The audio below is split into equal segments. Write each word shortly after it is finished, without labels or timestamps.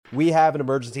We have an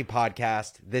emergency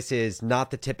podcast. This is not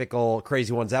the typical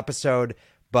Crazy Ones episode,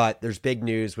 but there's big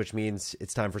news, which means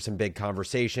it's time for some big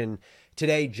conversation.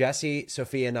 Today, Jesse,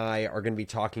 Sophia, and I are going to be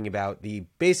talking about the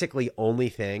basically only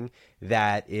thing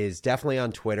that is definitely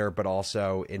on Twitter, but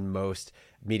also in most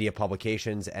media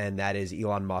publications, and that is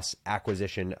Elon Musk's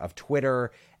acquisition of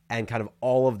Twitter and kind of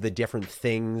all of the different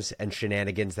things and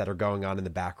shenanigans that are going on in the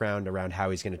background around how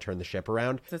he's going to turn the ship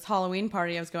around. This Halloween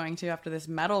party I was going to after this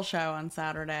metal show on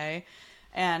Saturday,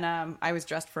 and I was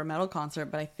dressed for a metal concert,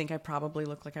 but I think I probably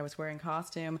looked like I was wearing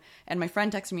costume. And my friend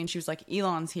texted me and she was like,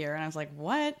 Elon's here. And I was like,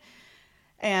 what?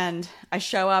 And I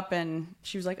show up and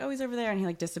she was like, oh, he's over there. And he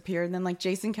like disappeared. And then like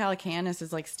Jason Calacanis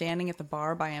is like standing at the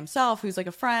bar by himself, who's like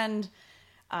a friend.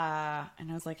 And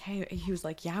I was like, hey, he was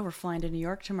like, yeah, we're flying to New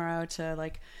York tomorrow to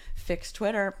like fix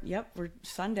Twitter. Yep, we're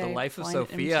Sunday. The life of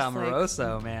Sophia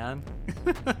Amoroso, like, man.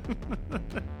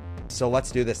 So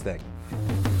let's do this thing.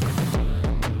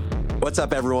 What's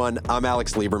up, everyone? I'm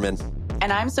Alex Lieberman.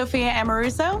 And I'm Sophia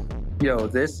Amoruso. Yo,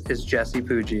 this is Jesse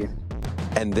Pujji.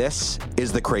 And this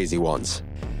is The Crazy Ones.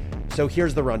 So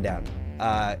here's the rundown.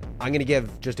 I'm going to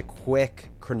give just a quick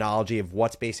chronology of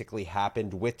what's basically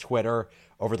happened with Twitter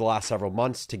over the last several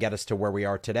months to get us to where we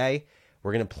are today.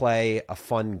 We're going to play a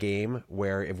fun game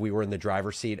where if we were in the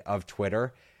driver's seat of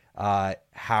Twitter,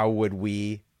 how would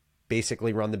we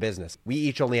basically run the business? We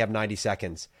each only have 90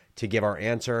 seconds to give our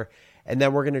answer. And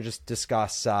then we're going to just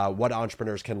discuss what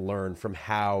entrepreneurs can learn from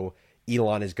how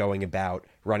Elon is going about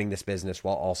running this business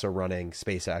while also running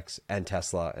SpaceX and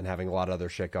Tesla and having a lot of other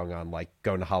shit going on, like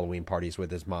going to Halloween parties with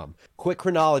his mom. Quick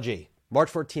chronology.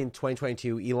 March 14th,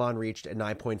 2022, Elon reached a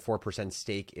 9.4%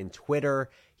 stake in Twitter.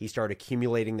 He started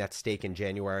accumulating that stake in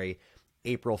January.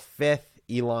 April 5th,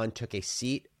 Elon took a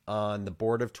seat on the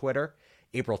board of Twitter.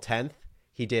 April 10th,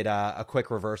 he did a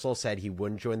quick reversal, said he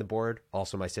wouldn't join the board.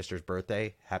 Also my sister's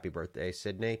birthday. Happy birthday,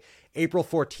 Sydney. April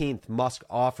 14th, Musk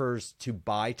offers to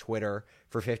buy Twitter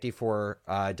for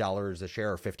 $54 a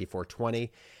share, or $54.20.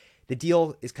 The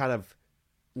deal is kind of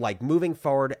like moving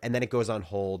forward, and then it goes on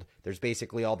hold. There's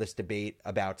basically all this debate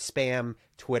about spam.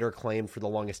 Twitter claimed for the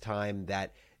longest time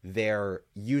that their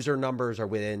user numbers are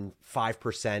within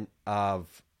 5%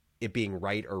 of it being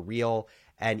right or real,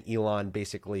 and Elon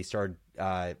basically started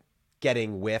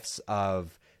getting whiffs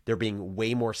of there being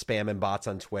way more spam and bots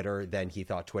on Twitter than he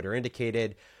thought Twitter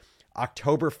indicated.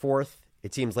 October 4th,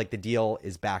 it seems like the deal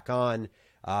is back on.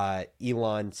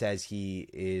 Elon says he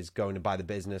is going to buy the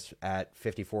business at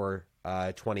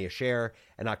 $54.20 a share.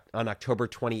 And on October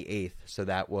 28th, so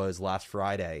that was last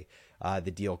Friday,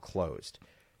 the deal closed.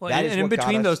 Well, and in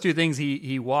between those two things,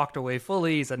 he walked away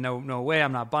fully. He said, no way,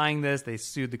 I'm not buying this. They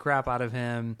sued the crap out of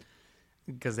him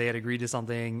because they had agreed to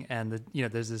something. And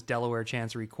there's this Delaware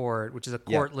Chancery Court, which is a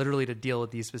court literally to deal with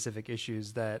these specific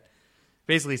issues, that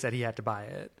basically said he had to buy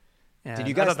it. And did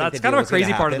you guys think that's kind of a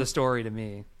crazy part of the story to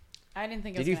me. I didn't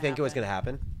think Did you think it was going to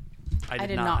happen? I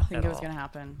did not think it was going to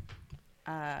happen.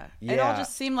 It all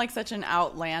just seemed like such an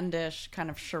outlandish kind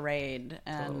of charade,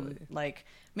 and like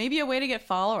maybe a way to get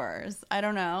followers. I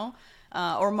don't know.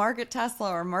 Or market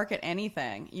Tesla or market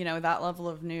anything. That level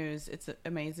of news. It's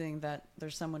amazing that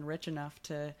there's someone rich enough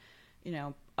to,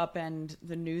 upend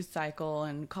the news cycle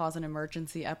and cause an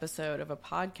emergency episode of a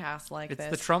podcast like this.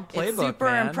 It's the Trump playbook, It's super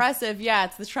man. impressive. Yeah,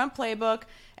 it's the Trump playbook,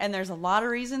 and there's a lot of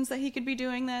reasons that he could be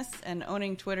doing this, and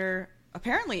owning Twitter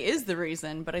apparently is the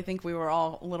reason, but I think we were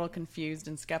all a little confused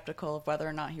and skeptical of whether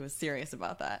or not he was serious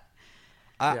about that.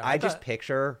 I just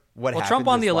picture what happened. Trump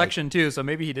won the election too, so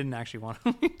maybe he didn't actually want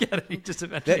to get it. He just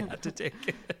eventually had to take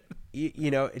it.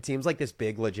 It seems like this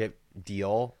big legit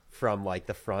deal from like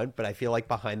the front, but I feel like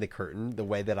behind the curtain, the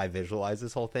way that I visualize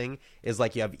this whole thing is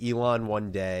like you have Elon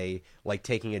one day like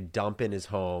taking a dump in his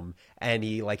home, and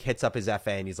he like hits up his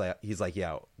FA and he's like,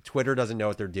 yo, Twitter doesn't know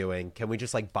what they're doing. Can we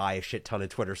just like buy a shit ton of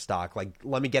Twitter stock? Like,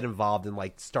 let me get involved and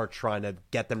like start trying to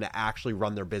get them to actually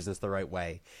run their business the right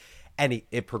way. And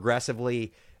it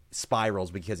progressively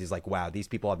spirals because he's like, wow, these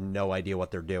people have no idea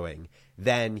what they're doing.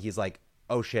 Then he's like,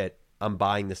 oh shit, I'm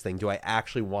buying this thing. Do I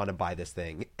actually want to buy this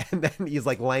thing? And then he's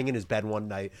like laying in his bed one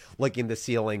night, looking at the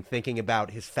ceiling, thinking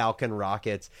about his Falcon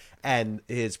rockets and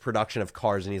his production of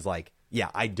cars. And he's like, yeah,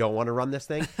 I don't want to run this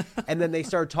thing. And then they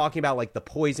started talking about like the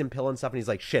poison pill and stuff. And he's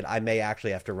like, shit, I may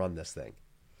actually have to run this thing.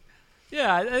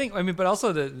 Yeah, but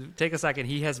also to take a second,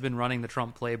 he has been running the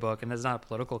Trump playbook, and that's not a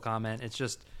political comment. It's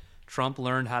just Trump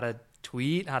learned how to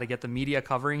tweet, how to get the media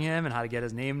covering him, and how to get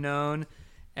his name known.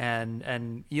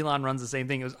 And Elon runs the same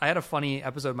thing. I had a funny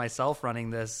episode myself running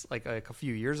this like a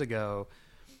few years ago.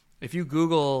 If you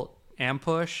Google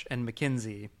Ampush and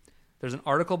McKinsey, there's an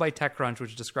article by TechCrunch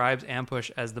which describes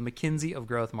Ampush as the McKinsey of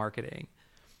growth marketing.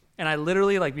 And I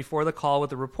literally, like, before the call with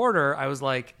the reporter, I was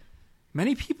like,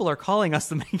 many people are calling us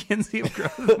the McKinsey of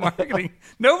growth marketing.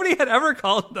 Nobody had ever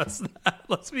called us that.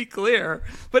 Let's be clear.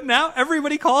 But now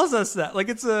everybody calls us that. Like,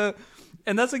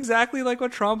 and that's exactly like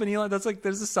what Trump and Elon, that's like,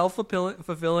 there's a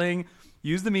self-fulfilling,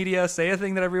 use the media, say a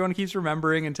thing that everyone keeps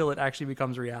remembering until it actually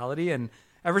becomes reality. And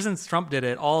ever since Trump did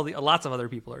it, lots of other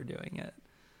people are doing it.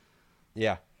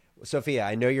 Yeah. Sophia,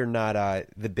 I know you're not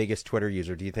the biggest Twitter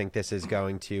user. Do you think this is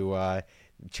going to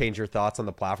change your thoughts on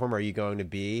the platform? Are you going to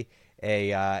be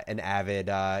an avid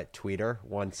tweeter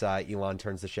once Elon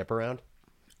turns the ship around?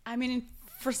 I mean,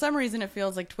 for some reason, it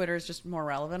feels like Twitter is just more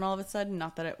relevant all of a sudden.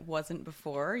 Not that it wasn't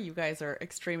before. You guys are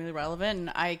extremely relevant,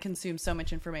 and I consume so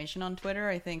much information on Twitter.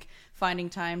 I think finding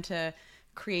time to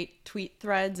create tweet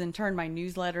threads and turn my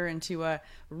newsletter into a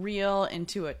reel,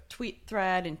 into a tweet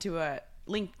thread, into a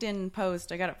LinkedIn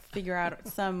post. I got to figure out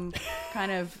some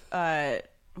kind of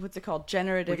what's it called?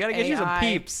 Generative AI. We got to get you some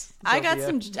peeps.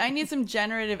 I need some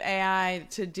generative AI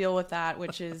to deal with that,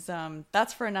 which is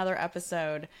that's for another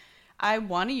episode. I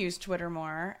want to use Twitter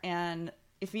more, and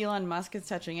if Elon Musk is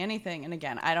touching anything, and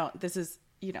again, this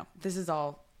is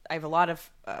all, I have a lot of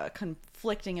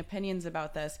conflicting opinions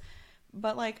about this,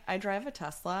 but like, I drive a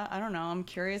Tesla. I don't know. I'm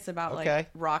curious about like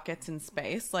rockets in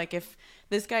space. Like, if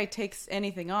this guy takes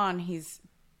anything on, he's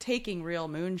taking real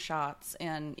moonshots,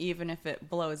 and even if it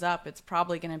blows up, it's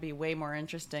probably going to be way more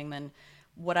interesting than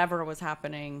whatever was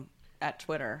happening at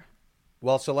Twitter.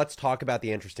 Well, so let's talk about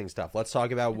the interesting stuff. Let's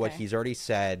talk about what he's already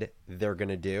said they're going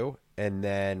to do, and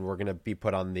then we're going to be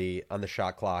put on the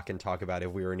shot clock and talk about,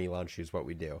 if we were in Elon's shoes, what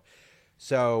we do.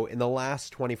 So in the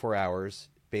last 24 hours,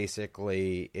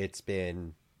 basically, it's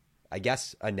been, I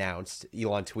guess, announced.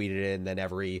 Elon tweeted it, and then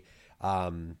every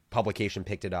publication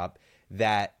picked it up,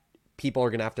 that people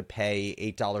are going to have to pay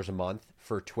 $8 a month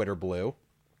for Twitter Blue.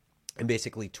 And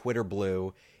basically, Twitter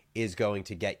Blue is going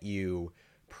to get you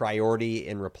priority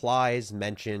in replies,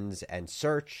 mentions, and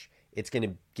search. It's going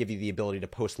to give you the ability to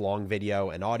post long video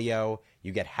and audio.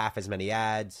 You get half as many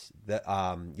ads.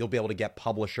 You'll be able to get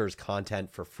publishers'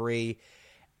 content for free.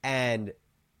 And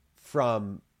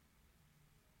from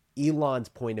Elon's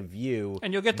point of view,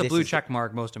 and you'll get the blue check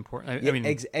mark, most important. I mean,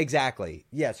 exactly.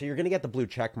 Yeah. So you're going to get the blue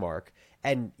check mark.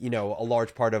 And, you know, a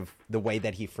large part of the way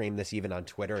that he framed this, even on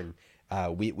Twitter,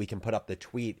 and we can put up the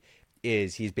tweet,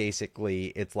 is he's basically,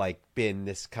 it's like been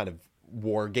this kind of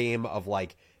war game of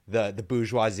like the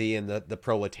bourgeoisie and the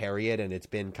proletariat, and it's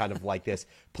been kind of like this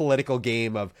political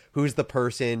game of who's the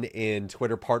person in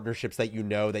Twitter partnerships that you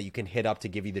know that you can hit up to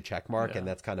give you the check mark, and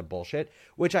that's kind of bullshit,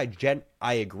 which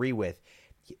I agree with.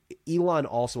 Elon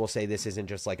also will say this isn't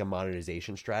just like a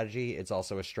monetization strategy. It's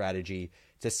also a strategy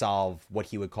to solve what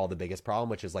he would call the biggest problem,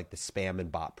 which is like the spam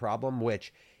and bot problem,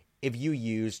 which if you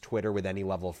use Twitter with any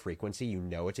level of frequency, you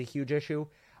know it's a huge issue.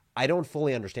 I don't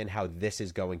fully understand how this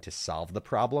is going to solve the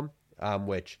problem,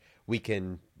 which we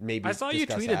can maybe I saw you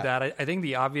tweeted that. I think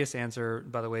the obvious answer,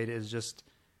 by the way, is just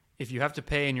if you have to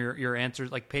pay and your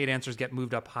answers, like paid answers, get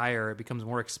moved up higher, it becomes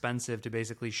more expensive to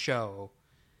basically show.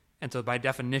 And so by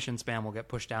definition, spam will get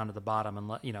pushed down to the bottom,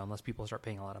 unless people start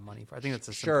paying a lot of money for it. I think that's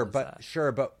as simple as that.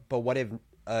 Sure, but what if,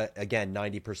 again,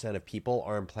 90% of people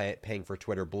aren't paying for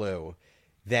Twitter Blue?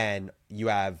 Then you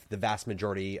have the vast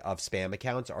majority of spam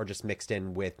accounts are just mixed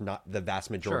in with not the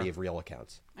vast majority of real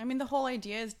accounts. I mean, the whole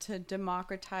idea is to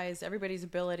democratize everybody's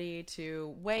ability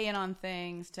to weigh in on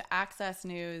things, to access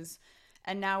news.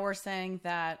 And now we're saying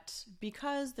that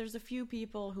because there's a few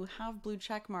people who have blue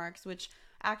check marks, which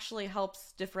actually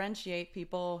helps differentiate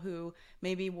people who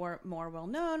maybe were more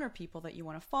well-known or people that you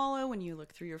want to follow when you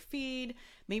look through your feed.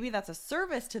 Maybe that's a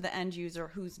service to the end user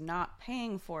who's not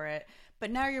paying for it. But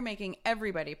now you're making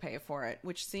everybody pay for it,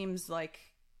 which seems like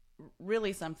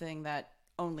really something that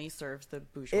only serves the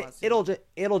bourgeoisie.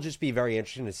 It'll just be very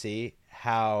interesting to see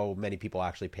how many people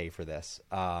actually pay for this.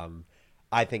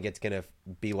 I think it's going to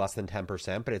be less than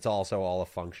 10%, but it's also all a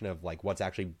function of like what's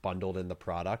actually bundled in the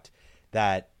product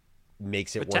that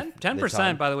makes it worth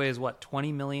 10%, by the way, is what,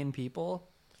 20 million people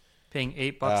paying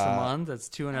 $8 a month. That's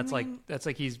two, and that's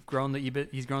like he's grown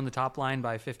the top line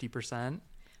by 50%.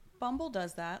 Bumble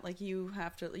does that. Like, you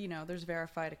have to, there's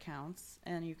verified accounts,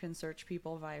 and you can search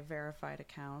people via verified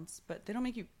accounts, but they don't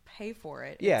make you pay for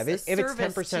it. Yeah, if it's 10%,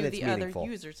 to it's the meaningful.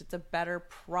 other users. It's a better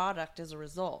product as a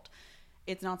result.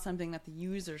 It's not something that the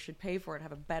user should pay for to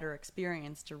have a better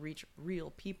experience to reach real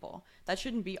people. That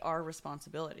shouldn't be our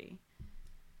responsibility.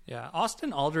 Yeah,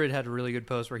 Austin Aldred had a really good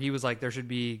post where he was like, there should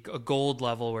be a gold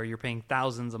level where you're paying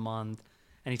thousands a month,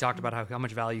 and he talked about how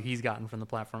much value he's gotten from the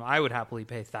platform. I would happily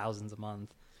pay thousands a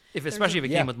month, especially if it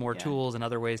came with more tools and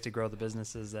other ways to grow the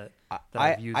businesses that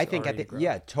I've used. I think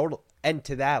total. And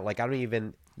to that, like, I don't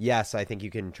even, yes, I think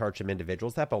you can charge some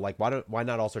individuals that, but like, why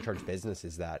not also charge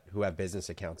businesses that who have business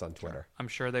accounts on Twitter? I'm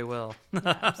sure they will.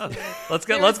 Let's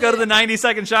go to the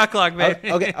 90-second shot clock,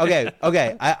 baby.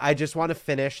 Okay. I just want to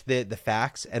finish the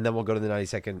facts, and then we'll go to the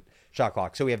 90-second shot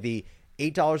clock. So we have the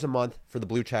 $8 a month for the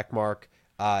blue check mark.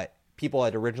 People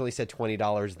had originally said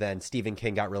 $20. Then Stephen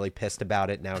King got really pissed about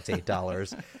it. Now it's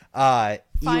 $8.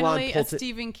 Finally, a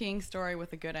Stephen King story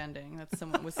with a good ending. That's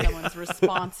someone's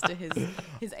response to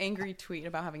his angry tweet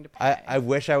about having to pay. I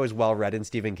wish I was well read in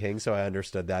Stephen King, so I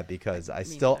understood that, because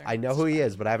I know who he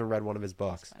is, but I haven't read one of his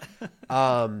books.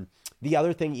 The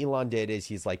other thing Elon did is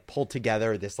he's like pulled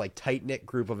together this like tight knit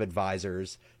group of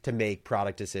advisors to make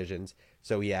product decisions.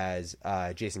 So he has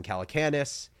Jason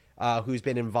Calacanis, who's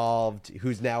been involved,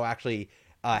 who's now actually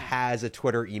has a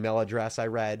Twitter email address. I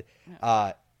read.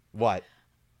 What?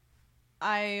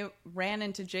 I ran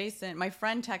into Jason. My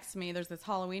friend texted me. There's this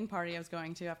Halloween party I was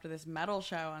going to after this metal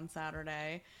show on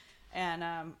Saturday. And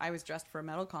I was dressed for a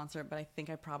metal concert, but I think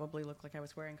I probably looked like I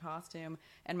was wearing costume.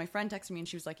 And my friend texted me, and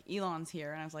she was like, Elon's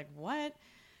here. And I was like, what?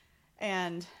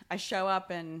 And I show up,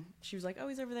 and she was like, oh,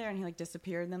 he's over there. And he like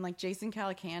disappeared. And then like Jason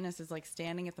Calacanis is like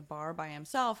standing at the bar by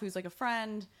himself, who's like a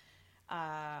friend.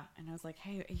 And I was like,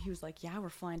 hey, he was like, yeah, we're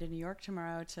flying to New York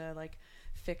tomorrow to like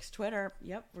fix Twitter.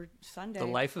 Yep, we're Sunday. The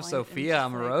life of Sophia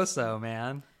Amoroso, like,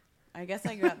 man. I guess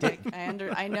I got like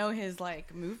I know his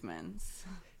like movements.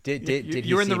 Did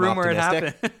you were in the room where it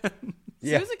happened?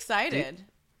 Yeah. He was excited.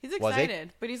 He's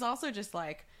excited, but he's also just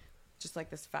like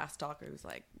this fast talker who's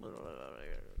like,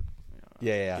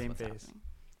 yeah. Game face.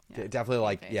 Yeah. Definitely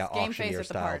like game auctioneer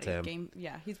style to him.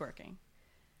 He's working.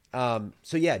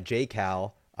 So yeah, J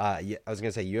Cal. I was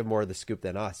gonna say you have more of the scoop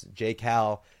than us. J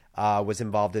Cal was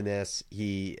involved in this.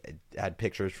 He had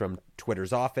pictures from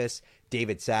Twitter's office.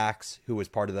 David Sachs, who was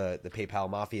part of the PayPal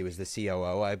mafia, was the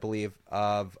COO, I believe,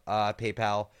 of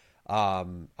PayPal.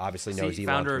 Obviously knows Elon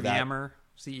founder for of that. Yammer,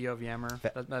 CEO of Yammer.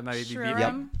 That might be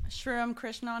Shriram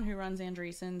Krishnan, who runs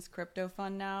Andreessen's crypto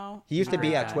fund now. He used to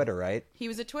be at Twitter, right? He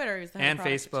was at Twitter. He was the head and of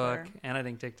product Facebook, at Twitter. and I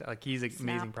think TikTok. Like, he's an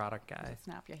amazing product guy.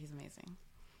 Snap, yeah, he's amazing.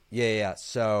 Yeah.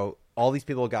 So all these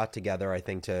people got together, I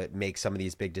think, to make some of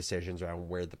these big decisions around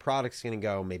where the product's going to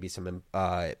go, maybe some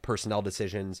personnel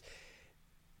decisions.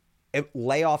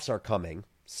 Layoffs are coming.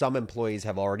 Some employees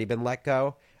have already been let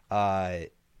go.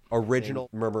 Original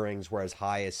murmurings were as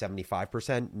high as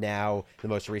 75%. Now, the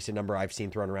most recent number I've seen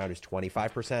thrown around is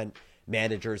 25%.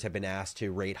 Managers have been asked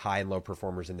to rate high and low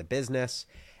performers in the business.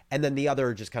 And then the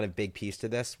other just kind of big piece to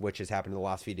this, which has happened in the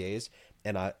last few days,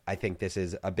 and I think this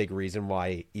is a big reason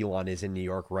why Elon is in New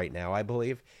York right now, I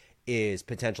believe, is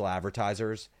potential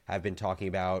advertisers have been talking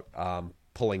about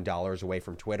pulling dollars away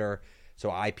from Twitter. So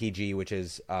IPG, which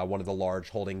is one of the large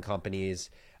holding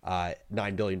companies,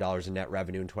 $9 billion in net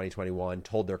revenue in 2021,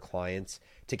 told their clients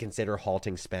to consider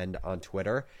halting spend on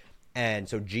Twitter. And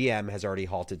so GM has already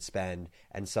halted spend,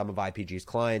 and some of IPG's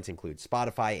clients include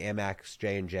Spotify, Amex,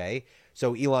 J&J.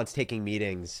 So Elon's taking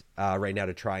meetings right now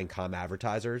to try and calm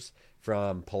advertisers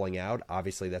from pulling out.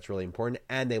 Obviously, that's really important.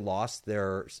 And they lost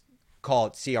their, call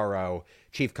it CRO,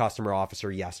 Chief Customer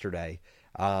Officer, yesterday.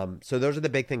 So those are the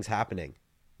big things happening.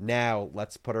 Now,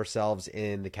 let's put ourselves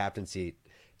in the captain seat.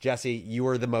 Jesse, you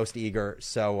were the most eager,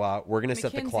 so we're going to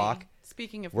set the clock.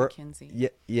 Speaking of McKinsey.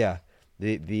 Yeah.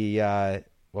 The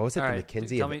what was it? All the right,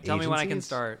 McKinsey tell me when I can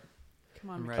start. Come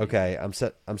on, ready. Okay,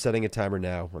 I'm setting a timer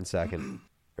now. 1 second.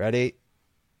 Ready?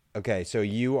 Okay, so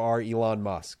you are Elon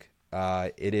Musk.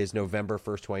 It is November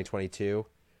 1st, 2022.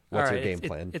 What's your game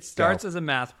plan? It starts as a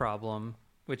math problem,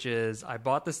 which is I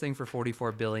bought this thing for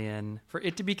 $44 billion. For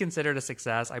it to be considered a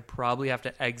success, I probably have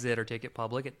to exit or take it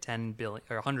public at $10 billion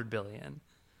or $100 billion.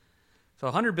 So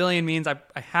 $100 billion means I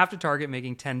have to target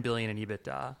making $10 billion in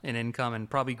EBITDA, in income, and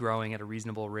probably growing at a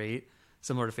reasonable rate,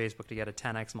 similar to Facebook, to get a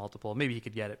 10x multiple. Maybe he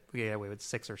could get away with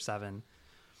 6 or 7.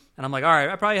 And I'm like, all right,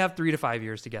 I probably have 3 to 5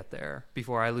 years to get there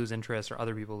before I lose interest or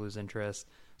other people lose interest.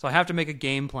 So I have to make a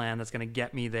game plan that's going to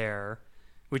get me there,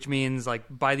 which means like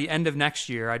by the end of next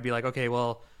year, I'd be like, okay,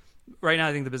 well, right now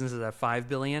I think the business is at $5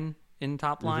 billion in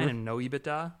top line and no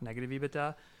EBITDA, negative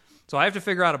EBITDA. So I have to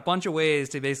figure out a bunch of ways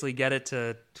to basically get it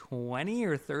to 20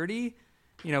 or 30.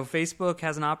 You know, Facebook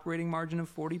has an operating margin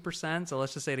of 40%. So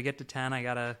let's just say to get to 10, I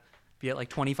got to be at like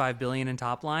 25 billion in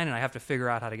top line, and I have to figure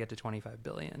out how to get to 25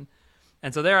 billion.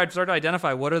 And so there I'd start to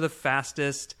identify what are the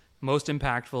fastest, most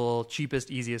impactful, cheapest,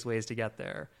 easiest ways to get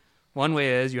there. One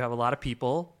way is you have a lot of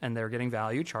people and they're getting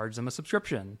value, charge them a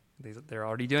subscription. They're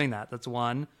already doing that. That's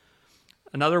one.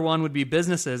 Another one would be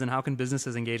businesses and how can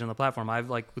businesses engage on the platform.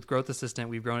 With Growth Assistant,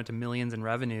 we've grown it to millions in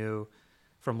revenue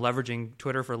from leveraging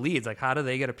Twitter for leads. Like, how do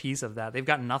they get a piece of that? They've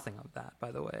got nothing of that,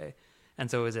 by the way.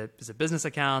 And so is it business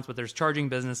accounts, but there's charging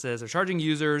businesses, there's charging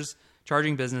users,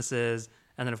 charging businesses,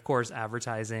 and then of course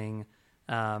advertising.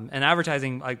 And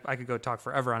advertising, I could go talk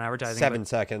forever on advertising. 7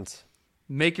 seconds.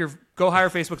 Go hire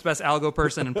Facebook's best algo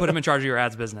person and put him in charge of your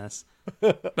ads business.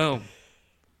 Boom.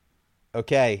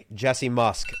 Okay, Jesse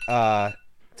Musk.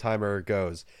 Timer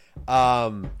goes.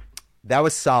 That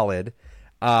was solid.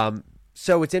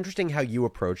 So it's interesting how you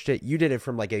approached it. You did it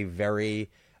from like a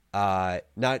very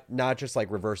not just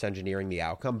like reverse engineering the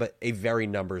outcome, but a very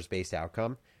numbers based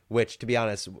outcome. Which, to be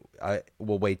honest,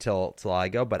 we'll wait till I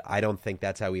go. But I don't think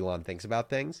that's how Elon thinks about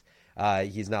things.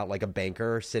 He's not like a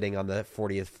banker sitting on the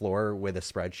 40th floor with a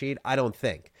spreadsheet. I don't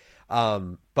think.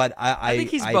 But I think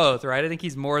he's both, right? I think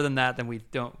he's more than that than we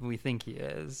think he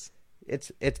is.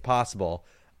 It's possible.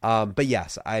 But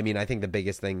yes, I mean, I think the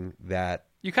biggest thing that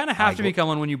you kind of have to become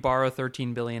one when you borrow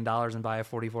 $13 billion and buy a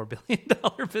 $44 billion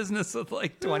business with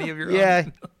like 20 of your own. Yeah,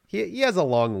 he has a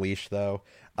long leash though.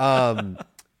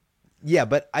 Yeah,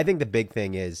 but I think the big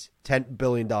thing is $10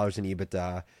 billion in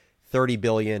EBITDA, 30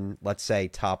 billion, let's say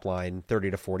top line,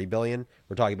 30 to 40 billion.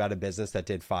 We're talking about a business that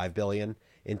did 5 billion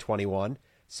in 21.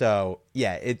 So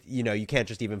yeah, you can't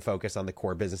just even focus on the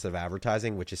core business of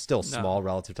advertising, which is still small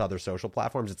relative to other social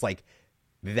platforms. It's like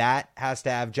that has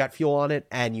to have jet fuel on it,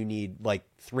 and you need like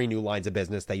 3 new lines of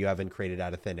business that you haven't created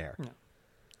out of thin air. Yeah.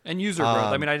 And user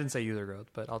growth. I mean, I didn't say user growth,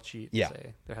 but I'll cheat and yeah.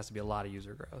 say there has to be a lot of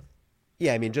user growth.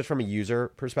 Yeah, I mean, just from a user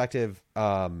perspective,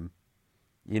 their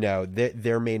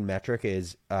main metric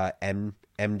is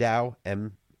MDAU,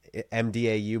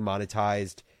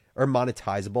 monetized or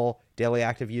monetizable daily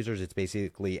active users. It's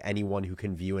basically anyone who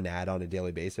can view an ad on a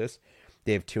daily basis.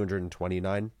 They have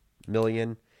 229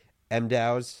 million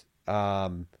MDAUs.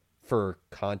 For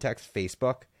context,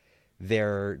 Facebook,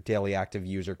 their daily active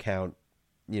user count,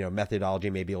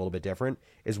 methodology may be a little bit different,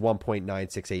 is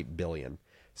 1.968 billion.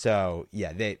 So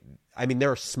yeah,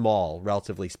 they're small,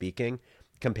 relatively speaking,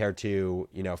 compared to,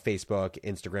 Facebook,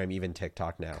 Instagram, even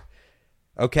TikTok now.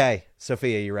 Okay,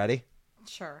 Sophia, you ready?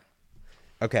 Sure.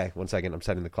 Okay, 1 second. I'm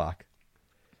setting the clock.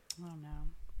 Oh,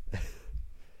 no.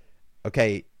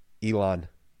 Okay, Elon,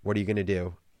 what are you going to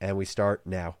do? And we start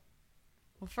now.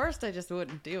 Well, first, I just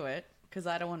wouldn't do it because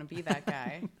I don't want to be that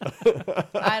guy.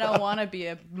 I don't want to be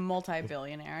a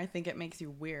multi-billionaire. I think it makes you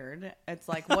weird. It's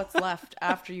like, what's left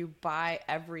after you buy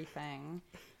everything?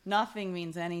 Nothing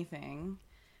means anything.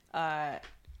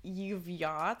 You have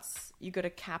yachts. You go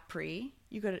to Capri.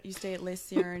 You stay at Les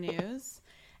Sierra News,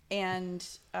 and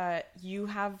you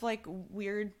have like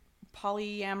weird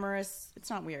polyamorous.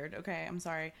 It's not weird. Okay, I'm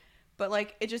sorry. But,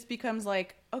 like, it just becomes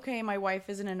like, okay, my wife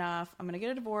isn't enough. I'm going to get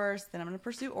a divorce. Then I'm going to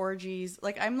pursue orgies.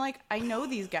 Like, I know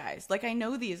these guys. Like, I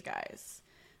know these guys.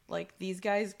 Like, these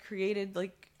guys created,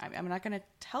 like, I'm not going to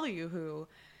tell you who.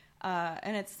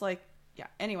 And it's like, yeah.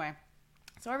 Anyway,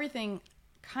 so everything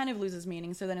kind of loses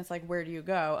meaning. So then it's like, where do you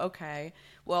go? Okay,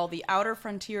 well, the outer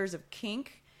frontiers of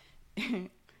kink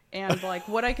and, like,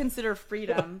 what I consider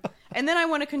freedom. And then I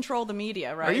want to control the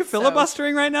media, right? Are you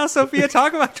filibustering right now, Sophia?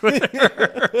 Talk about Twitter.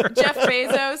 Jeff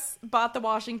Bezos bought the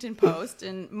Washington Post,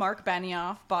 and Mark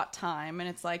Benioff bought Time. And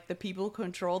it's like the people who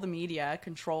control the media,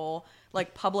 control,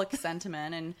 like, public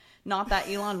sentiment. And not that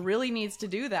Elon really needs to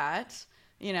do that.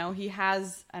 He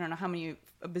has, I don't know how many,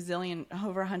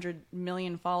 over 100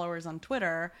 million followers on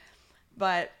Twitter.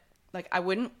 But, like, I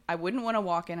wouldn't want to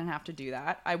walk in and have to do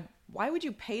that. Why would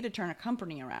you pay to turn a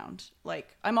company around?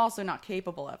 Like, I'm also not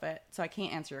capable of it, so I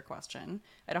can't answer your question.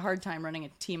 I had a hard time running a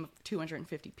team of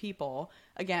 250 people.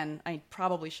 Again, I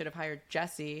probably should have hired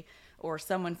Jesse or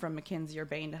someone from McKinsey or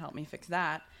Bain to help me fix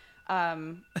that.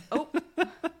 Time's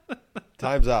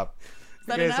up. Is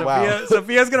that Okay, enough? Wow.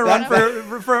 Sophia's going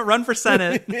to run for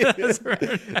Senate.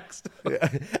 Next.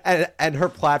 And her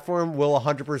platform will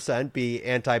 100% be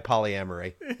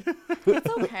anti-polyamory. It's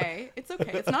okay. It's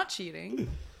okay. It's not cheating.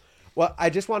 Well, I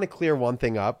just want to clear one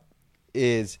thing up.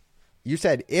 Is you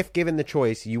said if given the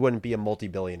choice, you wouldn't be a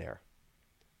multi-billionaire.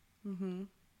 Mm-hmm.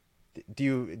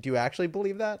 Do you actually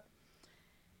believe that?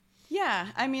 Yeah.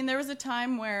 I mean, there was a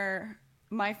time where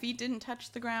my feet didn't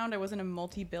touch the ground. I wasn't a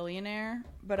multi-billionaire,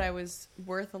 but I was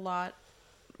worth a lot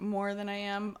more than I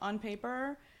am on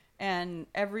paper. And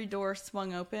every door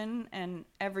swung open, and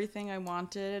everything I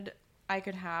wanted I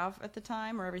could have at the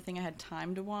time, or everything I had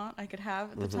time to want I could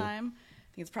have at the time.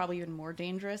 I think it's probably even more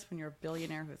dangerous when you're a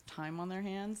billionaire who has time on their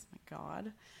hands. My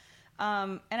God.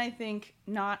 And I think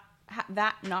not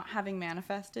having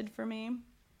manifested for me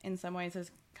in some ways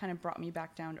has kind of brought me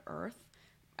back down to earth.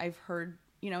 I've heard,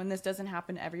 and this doesn't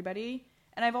happen to everybody.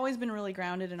 And I've always been really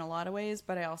grounded in a lot of ways,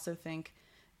 but I also think,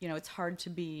 it's hard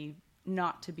to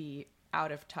not to be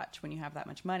out of touch when you have that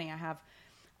much money. I have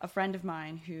a friend of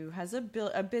mine who has a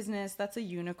business that's a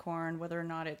unicorn, whether or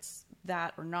not it's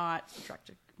that or not.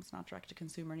 It's not direct to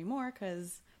consumer anymore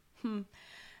because,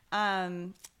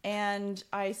 and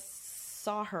I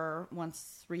saw her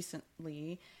once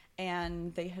recently,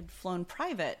 and they had flown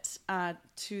private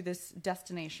to this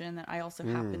destination that I also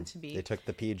happened to be. They took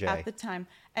the PJ at the time,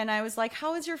 and I was like,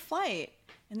 "How was your flight?"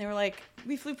 And they were like,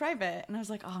 "We flew private," and I was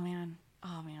like, "Oh man."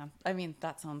 I mean,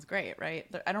 that sounds great, right?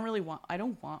 I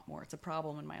don't want more. It's a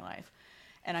problem in my life,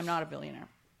 and I'm not a billionaire.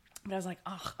 But I was like,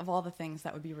 oh, of all the things,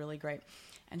 that would be really great.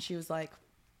 And she's like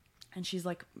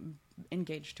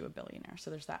engaged to a billionaire,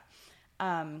 so there's that.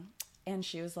 And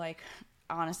she was like,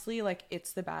 honestly, like,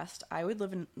 it's the best. I would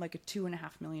live in like a $2.5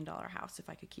 million house if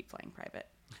I could keep flying private.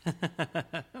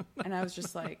 And I was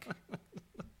just like,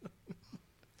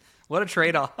 what a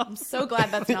trade-off. I'm so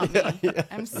glad that's not me.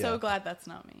 I'm so glad that's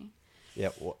not me. Yeah,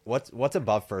 what's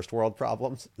above first world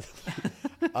problems?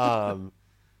 Wow.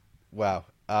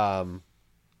 All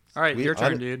right, your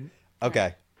turn, dude.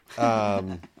 Okay.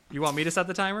 You want me to set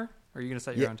the timer, or are you going to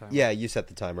set your own timer? Yeah, you set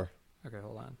the timer. Okay,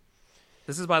 hold on.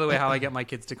 This is, by the way, how I get my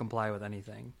kids to comply with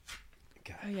anything.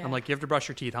 Okay. Oh, yeah. I'm like, you have to brush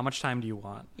your teeth. How much time do you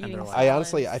want? And Eating they're like, I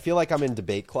honestly, I feel like I'm in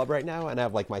debate club right now, and I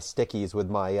have like my stickies with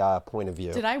my point of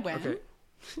view. Did I win? okay,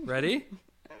 ready?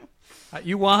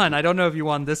 You won. I don't know if you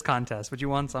won this contest, but you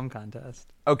won some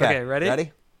contest. Okay, ready?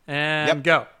 Ready? And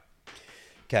go.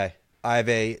 Okay. I have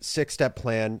a 6-step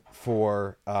plan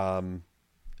for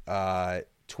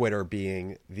Twitter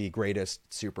being the greatest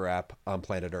super app on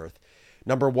planet Earth.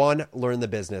 Number 1, learn the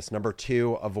business. Number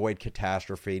 2, avoid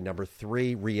catastrophe. Number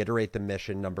 3, reiterate the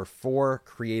mission. Number 4,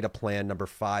 create a plan. Number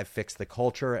 5, fix the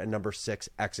culture. And number 6,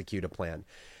 execute a plan.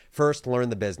 First, learn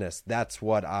the business. That's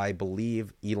what I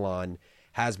believe Elon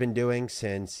has been doing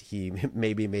since he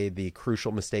maybe made the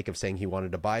crucial mistake of saying he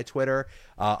wanted to buy Twitter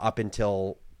up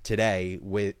until today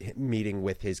with meeting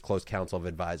with his close council of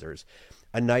advisors.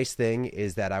 A nice thing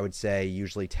is that I would say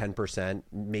usually 10%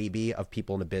 maybe of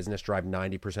people in a business drive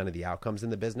 90% of the outcomes in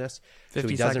the business.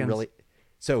 50 seconds.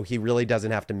 So he really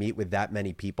doesn't have to meet with that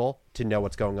many people to know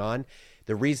what's going on.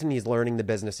 The reason he's learning the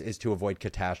business is to avoid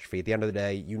catastrophe. At the end of the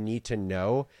day, you need to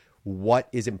know what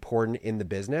is important in the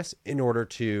business in order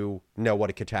to know what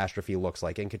a catastrophe looks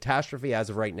like. And catastrophe as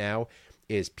of right now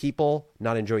is people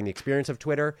not enjoying the experience of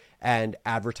Twitter and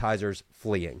advertisers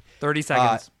fleeing. 30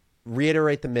 seconds.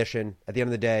 Reiterate the mission. At the end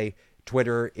of the day,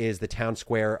 Twitter is the town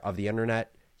square of the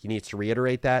internet. He needs to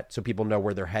reiterate that so people know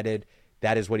where they're headed.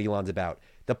 That is what Elon's about.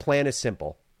 The plan is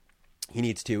simple. He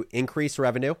needs to increase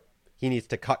revenue. He needs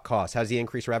to cut costs. How does he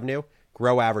increase revenue?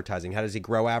 Grow advertising. How does he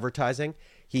grow advertising?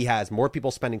 He has more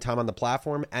people spending time on the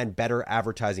platform and better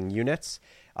advertising units.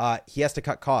 He has to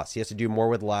cut costs. He has to do more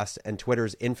with less. And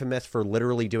Twitter's infamous for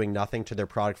literally doing nothing to their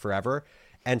product forever.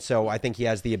 And so I think he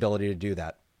has the ability to do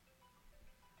that.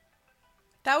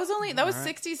 That was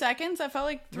 60 seconds. That felt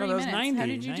like 3 No, that was minutes. 90, How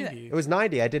did you do 90. It was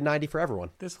 90. I did 90 for everyone.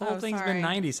 This whole thing's sorry. been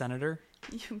 90, Senator.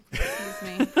 that? Excuse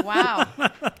me. Wow.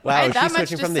 Wow, I is had she that much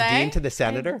switching to from the say. dean to the I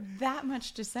senator? had that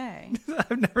much to say.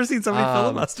 I've never seen somebody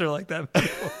filibuster like that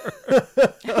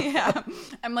before. Yeah.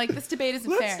 I'm like, this debate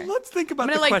isn't fair. Let's think about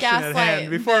I'm the gonna, question at gaslight hand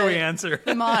before we answer.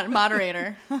 The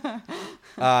moderator.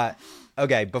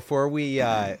 Okay, before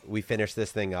we finish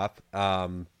this thing up,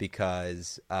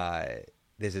 because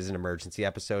this is an emergency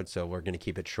episode, so we're going to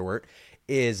keep it short,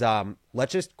 is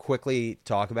let's just quickly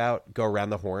go around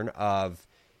the horn of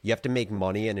you have to make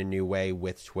money in a new way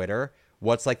with Twitter.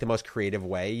 What's like the most creative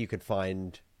way you could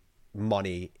find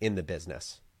money in the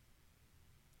business?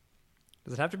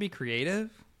 Does it have to be creative?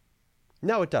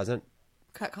 No, it doesn't.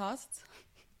 Cut costs.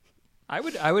 I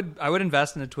would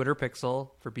invest in a Twitter pixel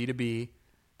for B2B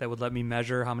that would let me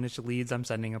measure how many leads I'm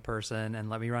sending a person and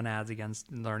let me run ads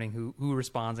against learning who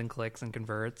responds and clicks and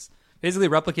converts. Basically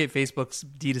replicate Facebook's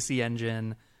D2C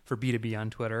engine for B2B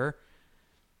on Twitter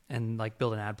and like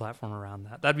build an ad platform around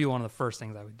that. That'd be one of the first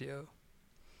things I would do.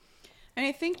 And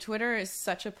I think Twitter is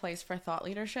such a place for thought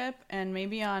leadership. And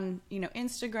maybe on,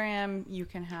 Instagram, you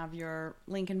can have your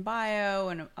link in bio,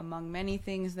 and among many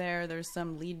things there's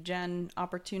some lead gen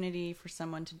opportunity for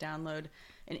someone to download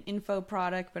an info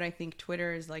product. But I think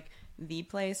Twitter is like the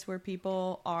place where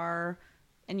people are,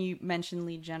 and you mentioned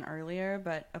lead gen earlier,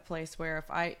 but a place where if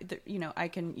I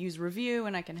can use review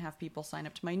and I can have people sign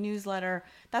up to my newsletter.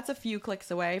 That's a few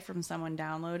clicks away from someone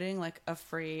downloading like a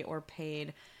free or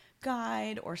paid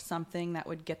guide or something that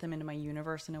would get them into my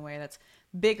universe in a way that's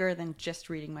bigger than just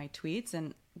reading my tweets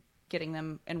and getting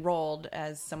them enrolled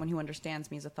as someone who understands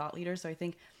me as a thought leader. So I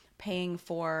think paying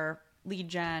for lead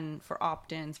gen, for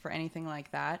opt-ins, for anything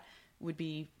like that would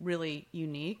be really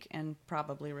unique and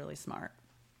probably really smart.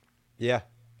 Yeah,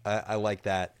 I like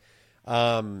that.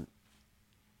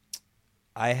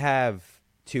 I have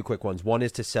two quick ones. One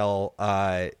is to sell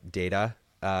data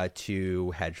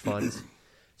to hedge funds.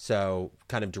 So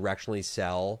kind of directionally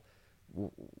sell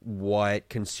what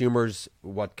consumer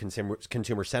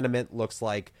sentiment looks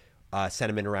like,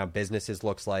 sentiment around businesses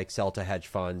looks like, sell to hedge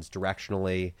funds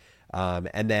directionally.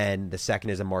 And then the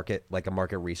second is a market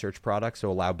research product. So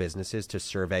allow businesses to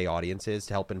survey audiences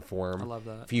to help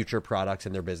inform future products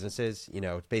in their businesses. You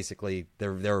know, basically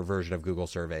their version of Google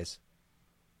surveys.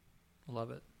 I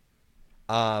love it.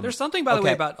 There's something, by the okay.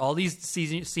 way, about all these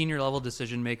senior level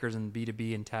decision makers in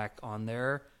B2B and tech on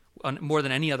there, more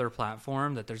than any other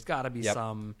platform, that there's got to be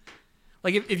some,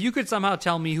 like if you could somehow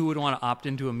tell me who would want to opt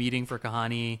into a meeting for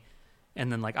Kahani,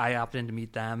 and then like I opt in to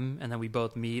meet them, and then we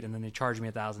both meet, and then they charge me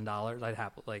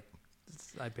 $1,000,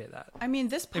 I'd pay that. I mean,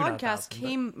 this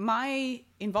podcast my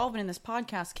involvement in this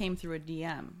podcast came through a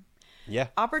DM. Yeah.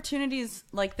 Opportunities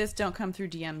like this don't come through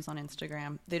DMs on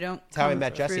Instagram. They don't. It's how I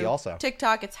met Jesse also.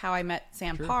 TikTok. It's how I met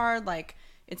Sam Pard. Like,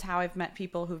 it's how I've met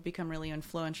people who've become really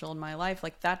influential in my life.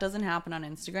 Like, that doesn't happen on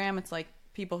Instagram. It's like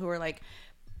people who are like,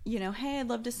 you know, hey, I'd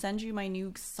love to send you my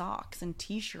new socks and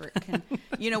t-shirt.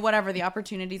 You know, whatever. The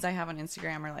opportunities I have on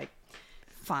Instagram are like,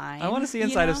 fine. I want to see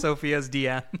inside of Sophia's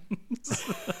DMs.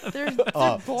 They're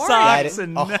boring. Socks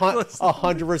and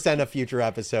 100% a future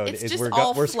episode It's is just we're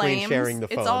all screen flames. sharing the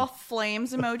phone. It's all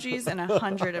flames emojis and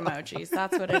 100 emojis.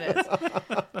 That's what it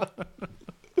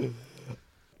is.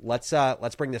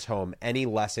 Let's bring this home. Any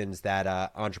lessons that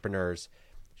entrepreneurs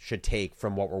should take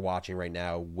from what we're watching right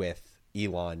now with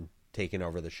Elon taking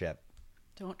over the ship?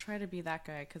 Don't try to be that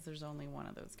guy, because there's only one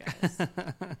of those guys.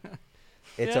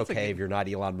 It's okay if you're not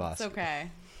Elon Musk. It's okay.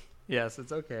 Yes,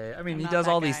 it's okay. I mean, he not does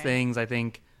that all guy. these things. I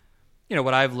think, you know,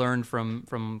 what I've learned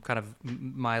from kind of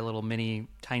my little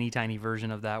tiny version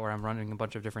of that, where I'm running a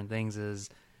bunch of different things, is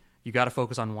you got to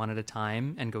focus on one at a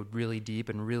time and go really deep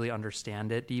and really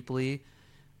understand it deeply.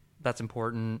 That's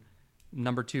important.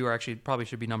 Number two, or actually probably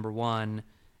should be number one,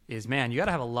 is, man, you got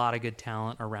to have a lot of good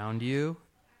talent around you.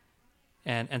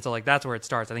 And so, like, that's where it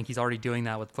starts. I think he's already doing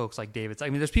that with folks like David.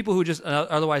 I mean, there's people who just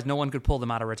otherwise no one could pull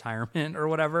them out of retirement or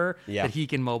whatever that he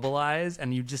can mobilize,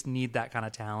 and you just need that kind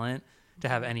of talent to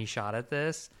have any shot at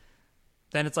this.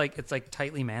 Then it's like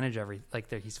tightly manage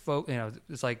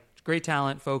it's like great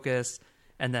talent, focus,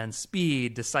 and then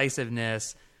speed,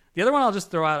 decisiveness. The other one I'll just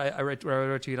throw out, I wrote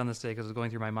a tweet on this today because it was going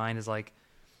through my mind, is like,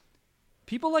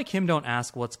 people like him don't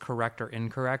ask what's correct or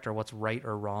incorrect or what's right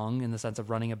or wrong in the sense of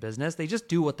running a business. They just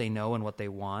do what they know and what they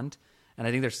want. And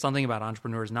I think there's something about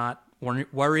entrepreneurs not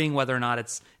worrying whether or not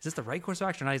is this the right course of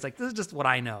action or not. He's like, this is just what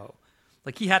I know.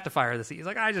 Like, he had to fire the CEO. He's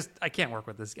like, I can't work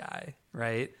with this guy,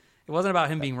 right? It wasn't about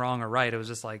him being wrong or right. It was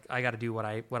just like, I got to do what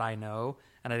I know.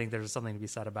 And I think there's something to be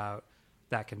said about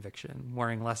that conviction,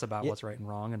 worrying less about what's right and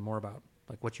wrong and more about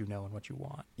like what you know and what you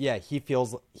want. Yeah, he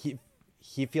feels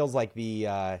like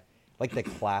the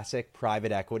classic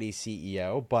private equity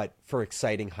CEO, but for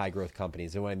exciting high growth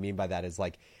companies. And what I mean by that is,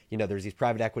 like, you know, there's these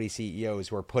private equity CEOs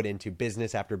who are put into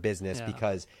business after business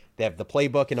because they have the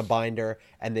playbook in a binder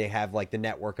and they have like the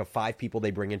network of 5 people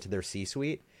they bring into their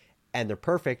C-suite, and they're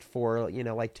perfect for, you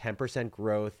know, like 10%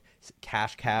 growth,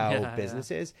 cash cow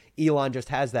businesses. Elon just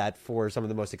has that for some of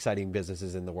the most exciting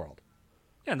businesses in the world.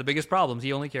 Yeah, and the biggest problems,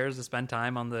 he only cares to spend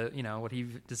time on the, you know, what he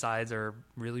decides are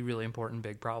really, really important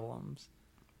big problems.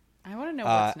 I want to know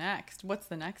what's next. What's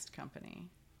the next company?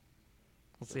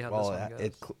 Let's see how this one goes.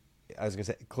 I was going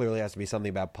to say, it clearly has to be something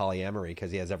about polyamory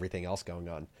because he has everything else going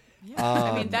on. Yeah.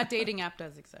 I mean, that dating app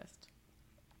does exist.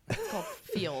 It's called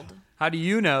Field. How do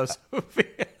you know,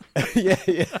 Sophia?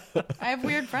 yeah. I have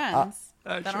weird friends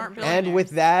that aren't billionaires. And with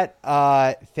that,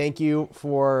 thank you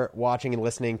for watching and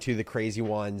listening to The Crazy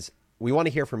Ones. We want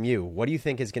to hear from you. What do you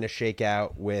think is going to shake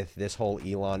out with this whole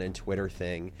Elon and Twitter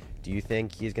thing? Do you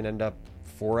think he's going to end up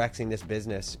Forexing this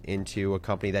business into a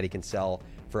company that he can sell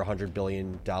for $100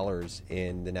 billion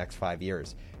in the next 5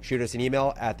 years? Shoot us an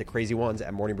email at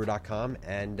thecrazyones@morningbrew.com,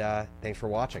 and thanks for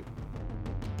watching.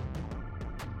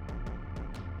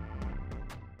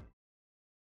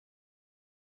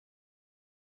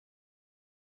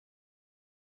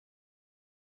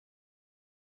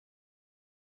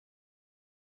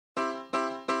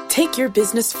 Take your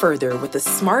business further with the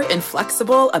smart and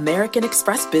flexible American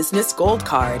Express Business Gold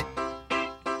Card.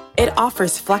 It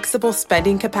offers flexible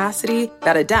spending capacity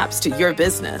that adapts to your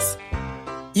business.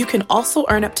 You can also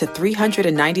earn up to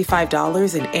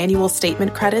 $395 in annual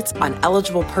statement credits on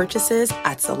eligible purchases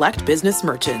at select business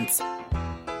merchants.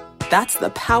 That's the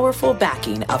powerful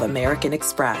backing of American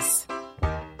Express.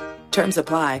 Terms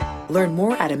apply. Learn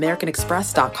more at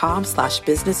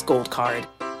americanexpress.com/businessgoldcard.